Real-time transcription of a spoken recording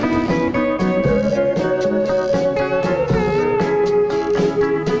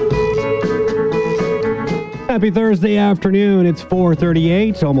Happy Thursday afternoon. It's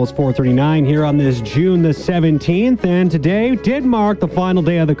 4:38, almost 4:39 here on this June the 17th. And today did mark the final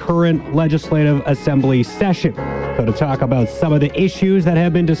day of the current Legislative Assembly session. So to talk about some of the issues that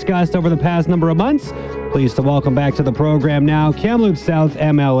have been discussed over the past number of months, pleased to welcome back to the program now Kamloops South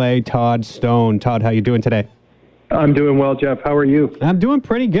MLA Todd Stone. Todd, how you doing today? I'm doing well, Jeff. How are you? I'm doing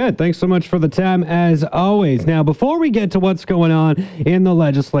pretty good. Thanks so much for the time, as always. Now, before we get to what's going on in the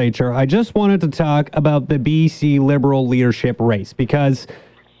legislature, I just wanted to talk about the BC Liberal leadership race because,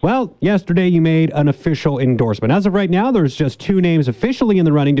 well, yesterday you made an official endorsement. As of right now, there's just two names officially in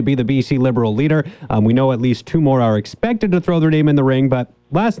the running to be the BC Liberal leader. We know at least two more are expected to throw their name in the ring, but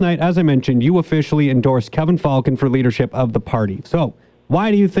last night, as I mentioned, you officially endorsed Kevin Falcon for leadership of the party. So, why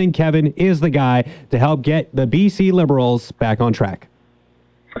do you think Kevin is the guy to help get the BC Liberals back on track?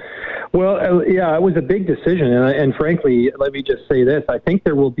 Well, yeah, it was a big decision. And frankly, let me just say this. I think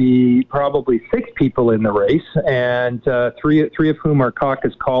there will be probably 6 people in the race, and three of whom are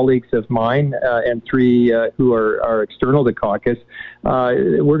caucus colleagues of mine, and 3 who are external to caucus.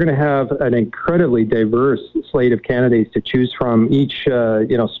 We're going to have an incredibly diverse slate of candidates to choose from, each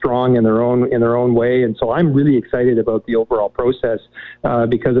strong in their own way. And so I'm really excited about the overall process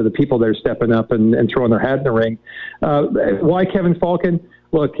because of the people that are stepping up and throwing their hat in the ring. Why Kevin Falcon?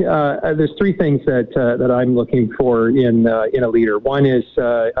 Look, there's 3 things that I'm looking for in a leader. One is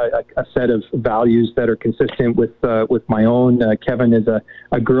a set of values that are consistent with my own. Kevin is a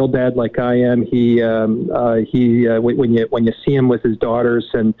girl dad like I am. He when you see him with his daughters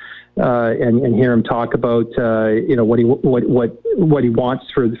and hear him talk about what he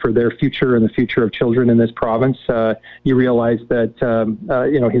wants for their future and the future of children in this province, you realize that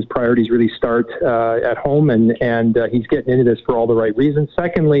his priorities really start at home, and he's getting into this for all the right reasons.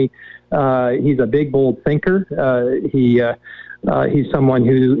 Secondly, he's a big, bold thinker. He's someone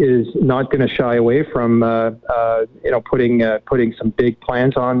who is not going to shy away from putting some big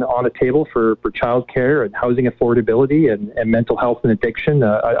plans on the table for childcare and housing affordability and mental health and addiction,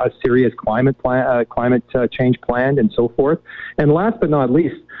 a serious climate change plan, and so forth. And last but not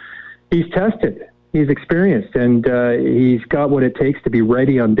least, he's tested. He's experienced, and he's got what it takes to be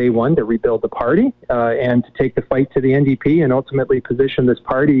ready on day one to rebuild the party and to take the fight to the NDP and ultimately position this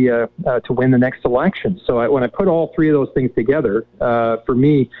party to win the next election. So when I put all 3 of those things together, for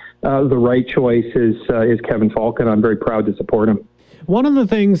me, the right choice is Kevin Falcon. I'm very proud to support him. One of the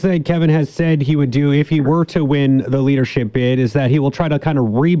things that Kevin has said he would do if he were to win the leadership bid is that he will try to kind of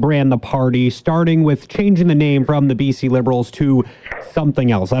rebrand the party, starting with changing the name from the BC Liberals to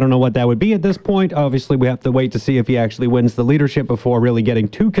something else. I don't know what that would be at this point. Obviously, we have to wait to see if he actually wins the leadership before really getting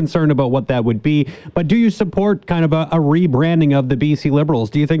too concerned about what that would be. But do you support kind of a rebranding of the BC Liberals?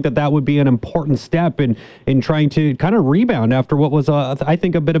 Do you think that would be an important step in trying to kind of rebound after what was, I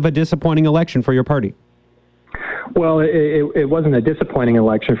think, a bit of a disappointing election for your party? Well, it wasn't a disappointing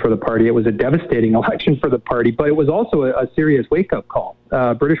election for the party. It was a devastating election for the party, but it was also a serious wake-up call.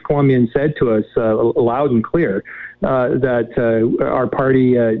 British Columbians said to us loud and clear that our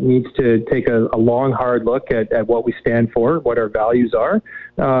party needs to take a long, hard look at what we stand for, what our values are,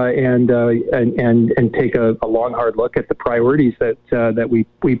 and take a long, hard look at the priorities that we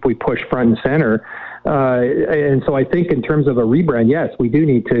push front and center. And so I think in terms of a rebrand, yes, we do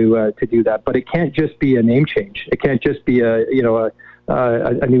need to do that, but it can't just be a name change. It can't just be a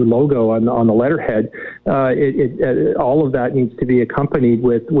new logo on the letterhead. All of that needs to be accompanied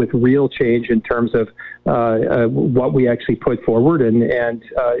with real change in terms of what we actually put forward, and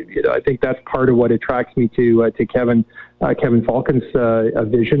I think that's part of what attracts me to Kevin Falcon's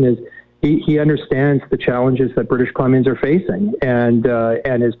vision is. He understands the challenges that British Columbians are facing, and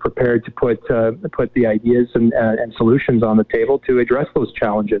is prepared to put the ideas and solutions on the table to address those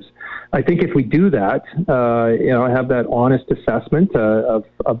challenges. I think if we do that, have that honest assessment of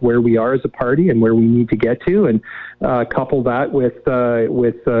where we are as a party and where we need to get to, and couple that with a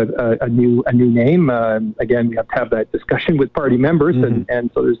new name. Again, we have to have that discussion with party members, and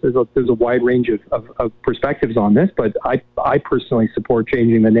so there's a wide range of perspectives on this. But I personally support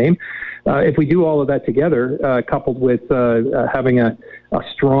changing the name. If we do all of that together, coupled with having a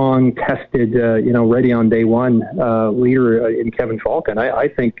strong, tested, ready on day one leader in Kevin Falcon, I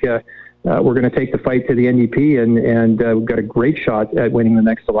think we're going to take the fight to the NDP, and we've got a great shot at winning the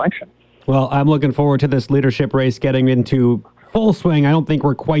next election. Well, I'm looking forward to this leadership race getting into full swing. I don't think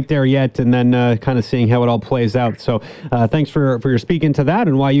we're quite there yet, and then kind of seeing how it all plays out. So thanks for your speaking to that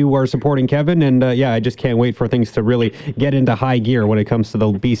and why you are supporting Kevin. And I just can't wait for things to really get into high gear when it comes to the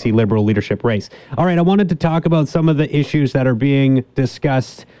BC Liberal leadership race. All right, I wanted to talk about some of the issues that are being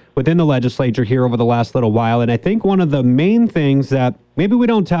discussed within the legislature here over the last little while. And I think one of the main things that maybe we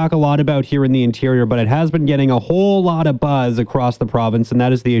don't talk a lot about here in the interior, but it has been getting a whole lot of buzz across the province, and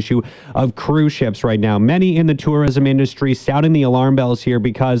that is the issue of cruise ships right now. Many in the tourism industry sounding the alarm bells here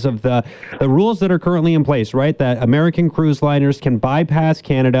because of the rules that are currently in place, right? That American cruise liners can bypass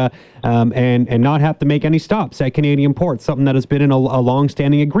Canada and not have to make any stops at Canadian ports, something that has been in a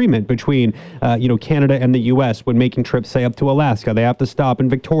long-standing agreement between Canada and the U.S. when making trips, say, up to Alaska. They have to stop in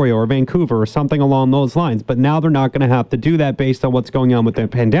Victoria or Vancouver or something along those lines. But now they're not going to have to do that based on what's going on with the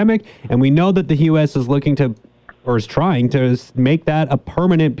pandemic. And we know that the U.S. is looking to, or is trying to, make that a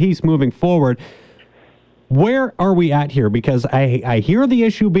permanent piece moving forward. Where are we at here? Because I hear the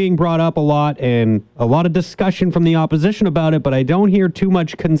issue being brought up a lot and a lot of discussion from the opposition about it, but I don't hear too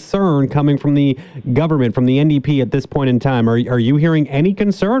much concern coming from the government, from the NDP at this point in time. Are you hearing any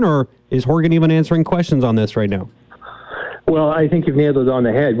concern, or is Horgan even answering questions on this right now? Well, I think you've nailed it on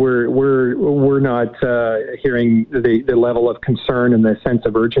the head. We're not hearing the level of concern and the sense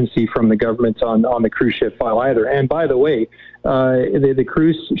of urgency from the government on the cruise ship file either. And by the way, the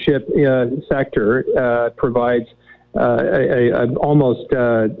cruise ship sector provides almost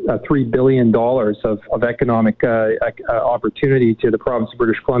 $3 billion of economic opportunity to the province of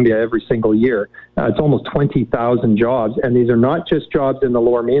British Columbia every single year. It's almost 20,000 jobs, and these are not just jobs in the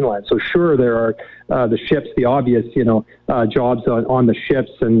Lower Mainland. So sure, there are the ships, the obvious, jobs on the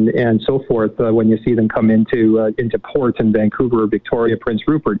ships and so forth when you see them come into ports in Vancouver, Victoria, Prince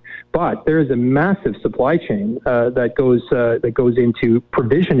Rupert. But there is a massive supply chain that goes into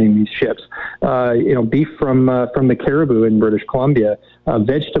provisioning these ships. Beef from the Caribou in British Columbia,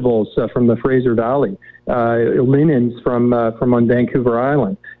 vegetables from the Fraser Valley, linens from on Vancouver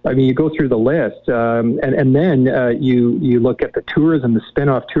Island. I mean, you go through the list, and then you look at the tourism, the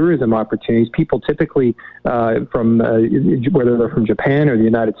spin-off tourism opportunities. People typically from whether they're from Japan or the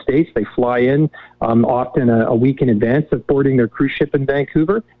United States, they fly in often a week in advance of boarding their cruise ship in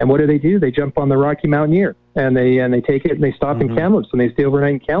Vancouver. And what do? They jump on the Rocky Mountaineer and they take it and they stop in Kamloops and they stay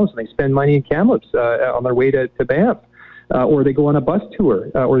overnight in Kamloops and they spend money in Kamloops on their way to Banff. Or they go on a bus tour,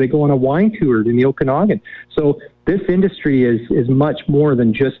 or they go on a wine tour in the Okanagan. So this industry is much more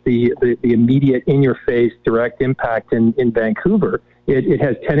than just the immediate, in-your-face, direct impact in Vancouver. It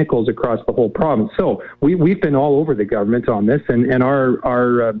has tentacles across the whole province. So we've been all over the government on this, and our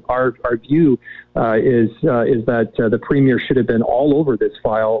view is that the Premier should have been all over this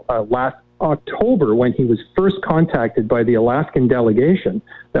file last October when he was first contacted by the Alaskan delegation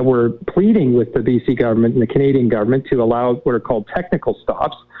that were pleading with the BC government and the Canadian government to allow what are called technical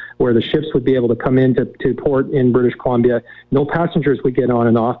stops, where the ships would be able to come into port in British Columbia. No passengers would get on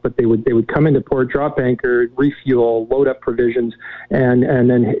and off, but they would come into port, drop anchor, refuel, load up provisions, and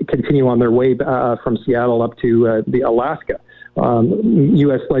then continue on their way from Seattle up to the Alaska.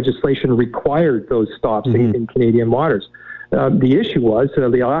 U.S. legislation required those stops in Canadian waters. The issue was,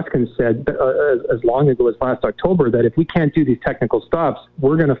 the Alaskans said as long ago as last October that if we can't do these technical stops,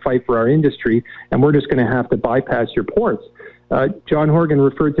 we're going to fight for our industry and we're just going to have to bypass your ports. John Horgan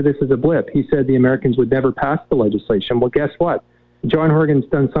referred to this as a blip. He said the Americans would never pass the legislation. Well, guess what? John Horgan's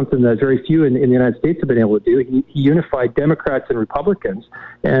done something that very few in the United States have been able to do. He unified Democrats and Republicans,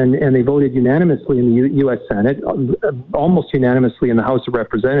 and they voted unanimously in the U.S. Senate, almost unanimously in the House of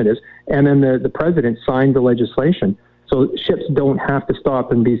Representatives, and then the president signed the legislation. So ships don't have to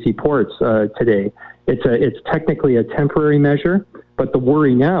stop in BC ports today. It's technically a temporary measure, but the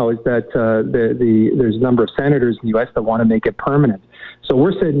worry now is that there's a number of senators in the U.S. that want to make it permanent. So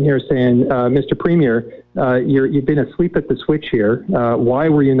we're sitting here saying, Mr. Premier, you've been asleep at the switch here. Why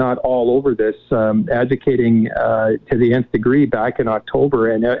were you not all over this, advocating to the nth degree back in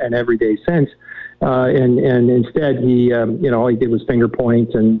October and every day since? And instead he did was finger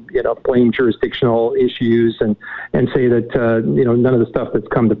point and blame jurisdictional issues and say that none of the stuff that's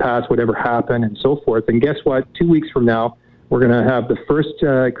come to pass would ever happen and so forth. And guess what? 2 weeks from now, we're going to have the first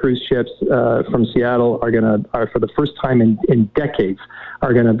cruise ships from Seattle are for the first time in decades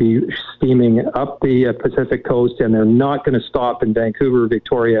are going to be steaming up the Pacific coast, and they're not going to stop in Vancouver,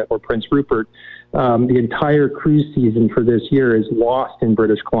 Victoria, or Prince Rupert. The entire cruise season for this year is lost in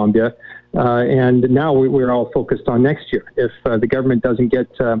British Columbia. And now we're all focused on next year. If the government doesn't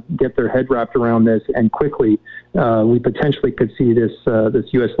get their head wrapped around this and quickly, we potentially could see this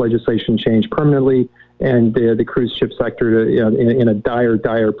U.S. legislation change permanently, and the cruise ship sector in a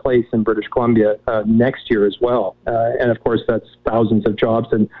dire place in British Columbia next year as well. And of course, that's thousands of jobs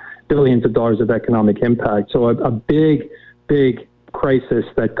and billions of dollars of economic impact. So a big crisis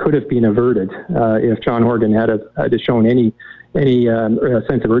that could have been averted if John Horgan had shown any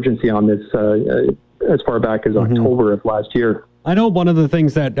sense of urgency on this as far back as October of last year. I know one of the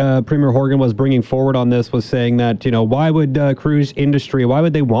things that Premier Horgan was bringing forward on this was saying that, why would cruise industry, why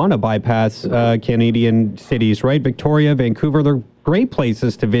would they want to bypass Canadian cities, right? Victoria, Vancouver, they're great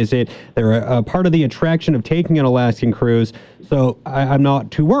places to visit. They're a part of the attraction of taking an Alaskan cruise. So I'm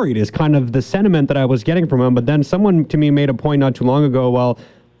not too worried is kind of the sentiment that I was getting from him. But then someone to me made a point not too long ago, well,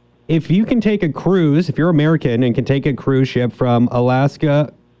 if you can take a cruise, if you're American and can take a cruise ship from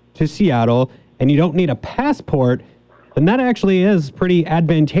Alaska to Seattle and you don't need a passport, then that actually is pretty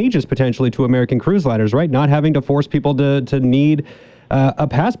advantageous potentially to American cruise liners, right? Not having to force people to need a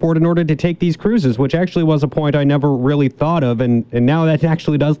passport in order to take these cruises, which actually was a point I never really thought of. And now that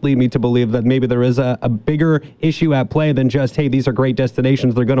actually does lead me to believe that maybe there is a bigger issue at play than just, hey, these are great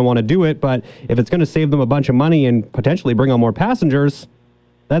destinations, they're going to want to do it. But if it's going to save them a bunch of money and potentially bring on more passengers,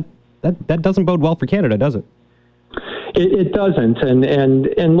 that doesn't bode well for Canada, does it? It doesn't,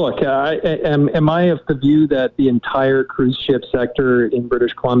 and look, am I of the view that the entire cruise ship sector in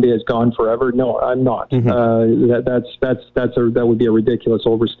British Columbia is gone forever? No, I'm not. Mm-hmm. That would be a ridiculous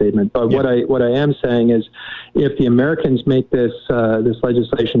overstatement. But Yeah. what I am saying is, if the Americans make this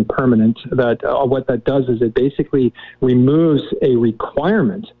legislation permanent, that what that does is it basically removes a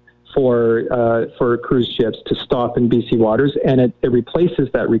requirement for cruise ships to stop in BC waters, and it replaces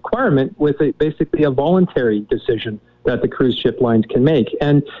that requirement with basically a voluntary decision that the cruise ship lines can make.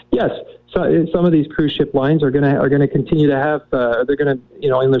 And yes, so some of these cruise ship lines are going to continue to have they're going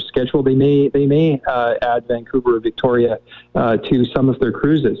to in their schedule they may add Vancouver or Victoria to some of their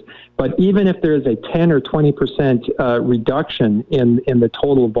cruises. But even if there is a 10 or 20% reduction in the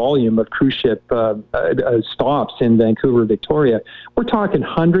total volume of cruise ship stops in Vancouver, Victoria, we're talking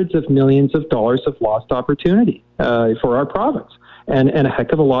hundreds of millions of dollars of lost opportunity for our province, and a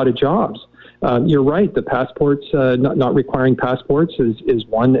heck of a lot of jobs. You're right. The passports, not requiring passports, is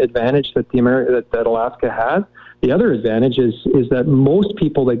one advantage that that Alaska has. The other advantage is that most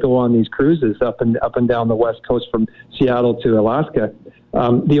people that go on these cruises up and down the west coast from Seattle to Alaska,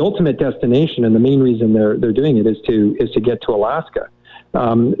 the ultimate destination and the main reason they're doing it is to get to Alaska.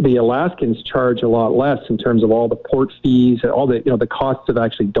 The Alaskans charge a lot less in terms of all the port fees, all the costs of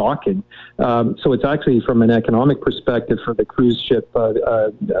actually docking. So it's actually, from an economic perspective, for the cruise ship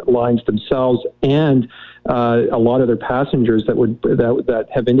lines themselves and a lot of their passengers that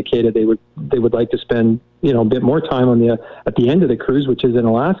have indicated they would like to spend a bit more time at the end of the cruise, which is in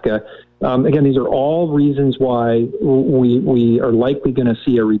Alaska. Again, these are all reasons why we are likely going to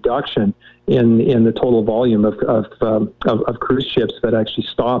see a reduction in the total volume of cruise ships that actually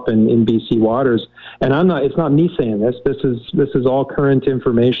stop in BC waters. And it's not me saying this. This is all current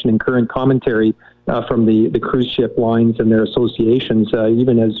information and current commentary from the cruise ship lines and their associations,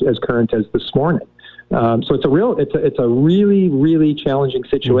 even as current as this morning. So it's a really, really challenging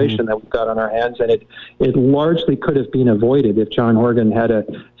situation that we've got on our hands, and it largely could have been avoided if John Horgan had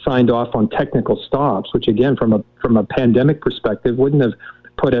signed off on technical stops, which again, from a pandemic perspective, wouldn't have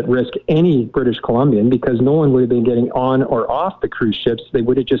put at risk any British Columbian, because no one would have been getting on or off the cruise ships. They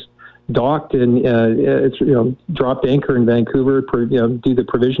would have just docked and dropped anchor in Vancouver, do the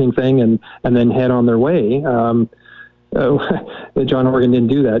provisioning thing, and then head on their way. John Horgan didn't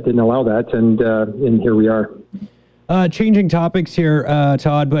do that, didn't allow that, and here we are. Changing topics here,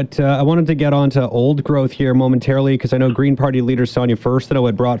 Todd, but I wanted to get on to old growth here momentarily, because I know Green Party leader Sonia Furstenau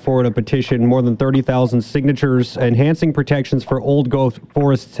had brought forward a petition, more than 30,000 signatures, enhancing protections for old growth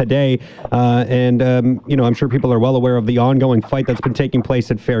forests today. I'm sure people are well aware of the ongoing fight that's been taking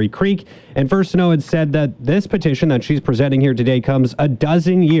place at Fairy Creek. And Furstenau had said that this petition that she's presenting here today comes a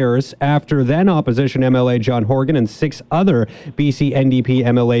dozen years after then opposition MLA John Horgan and 6 other BC NDP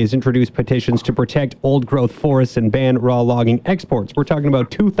MLAs introduced petitions to protect old growth forests and ban raw logging exports. We're talking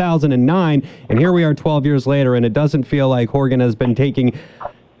about 2009, and here we are 12 years later, and it doesn't feel like Horgan has been taking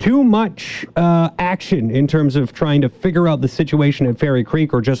too much action in terms of trying to figure out the situation at Fairy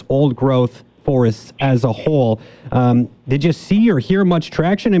Creek or just old growth forests as a whole. Did you see or hear much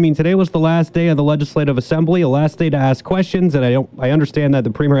traction? I mean, today was the last day of the Legislative Assembly, a last day to ask questions, and I understand that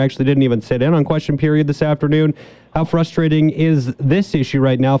the Premier actually didn't even sit in on question period this afternoon. How frustrating is this issue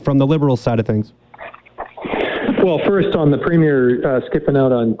right now from the Liberal side of things? Well, first, on the Premier skipping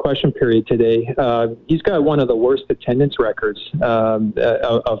out on question period today, he's got one of the worst attendance records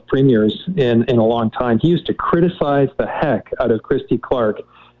of premiers in a long time. He used to criticize the heck out of Christy Clark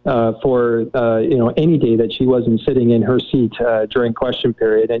for any day that she wasn't sitting in her seat during question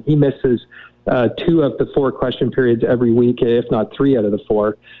period, and he misses 2 of the 4 question periods every week, if not 3 out of the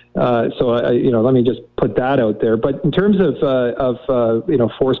 4. Let me just put that out there. But in terms of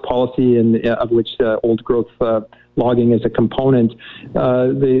forest policy and of which old growth logging as a component.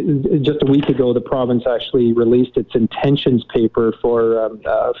 Just a week ago, the province actually released its intentions paper for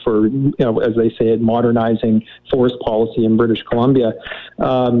as they say it, modernizing forest policy in British Columbia.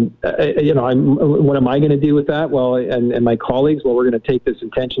 What am I going to do with that? Well, and my colleagues, well, we're going to take this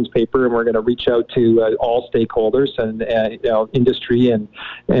intentions paper and we're going to reach out to all stakeholders and industry and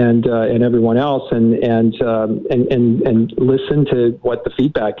everyone else and listen to what the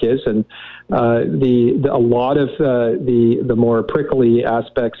feedback is. And a lot of the more prickly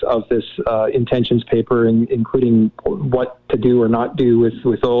aspects of this intentions paper, including what to do or not do with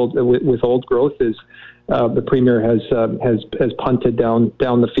old growth, is the Premier has punted down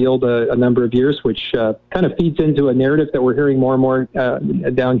the field a number of years, which kind of feeds into a narrative that we're hearing more and more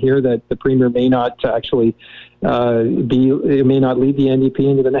down here, that the Premier may not actually may not lead the NDP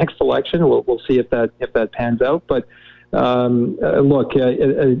into the next election. We'll see if that pans out. But look,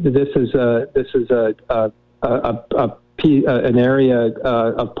 this is an area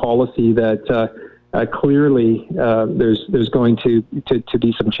of policy that clearly there's going to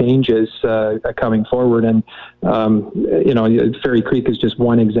be some changes coming forward, and Fairy Creek is just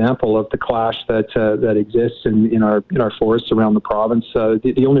one example of the clash that exists in our forests around the province.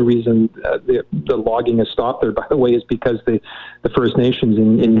 The only reason the logging has stopped there, by the way, is because the First Nations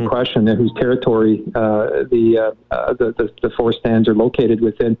in question, whose territory the forest stands are located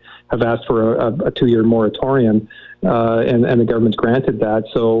within, have asked for a 2-year moratorium. And the government's granted that.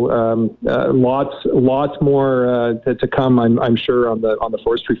 So lots more to come, I'm sure, on the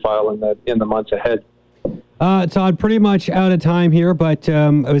forestry file in the months ahead. Todd, pretty much out of time here, but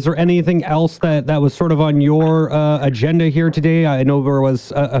is there anything else that was sort of on your agenda here today? I know there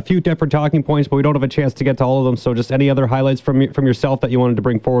was a few different talking points, but we don't have a chance to get to all of them. So just any other highlights from yourself that you wanted to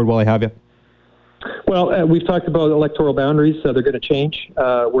bring forward while I have you? Well, we've talked about electoral boundaries. They're going to change.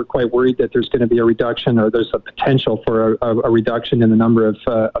 We're quite worried that there's going to be a reduction, or there's a potential for a reduction in the number of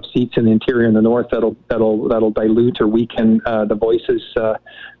seats in the interior and the north that'll dilute or weaken the voices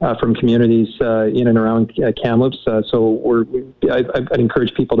from communities in and around Kamloops. So I'd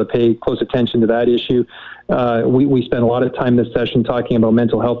encourage people to pay close attention to that issue. We spent a lot of time this session talking about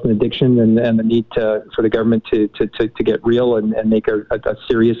mental health and addiction and the need for the government to get real and make a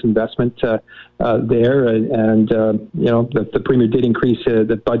serious investment there. And the Premier did increase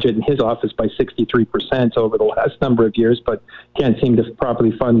the budget in his office by 63% over the last number of years, but can't seem to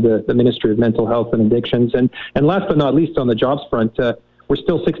properly fund the Ministry of Mental Health and Addictions. And last but not least, on the jobs front, we're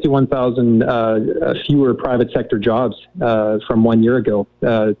still 61,000 fewer private sector jobs from 1 year ago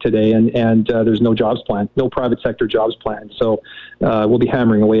today, and there's no jobs plan, no private sector jobs plan. So we'll be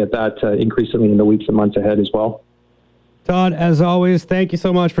hammering away at that increasingly in the weeks and months ahead as well. Todd, as always, thank you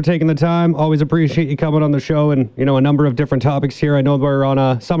so much for taking the time. Always appreciate you coming on the show, and a number of different topics here. I know we're on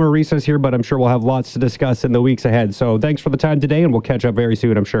a summer recess here, but I'm sure we'll have lots to discuss in the weeks ahead. So thanks for the time today, and we'll catch up very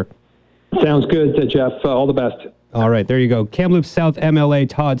soon, I'm sure. Sounds good, Jeff. All the best. All right, there you go. Kamloops South MLA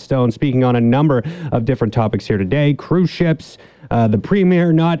Todd Stone speaking on a number of different topics here today. Cruise ships, the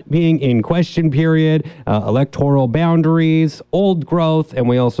Premier not being in question period, electoral boundaries, old growth, and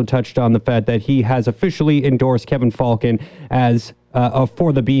we also touched on the fact that he has officially endorsed Kevin Falcon as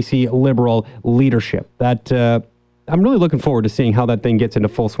for the BC Liberal leadership. That I'm really looking forward to seeing how that thing gets into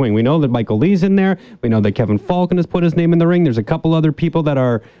full swing. We know that Michael Lee's in there. We know that Kevin Falcon has put his name in the ring. There's a couple other people that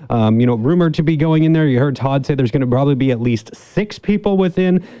are, rumored to be going in there. You heard Todd say there's going to probably be at least 6 people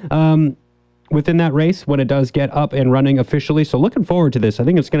within that race when it does get up and running officially. So looking forward to this. I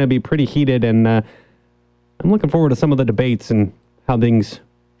think it's going to be pretty heated, and I'm looking forward to some of the debates and how things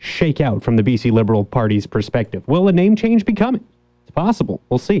shake out from the BC Liberal Party's perspective. Will a name change be coming? It's possible.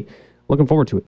 We'll see. Looking forward to it.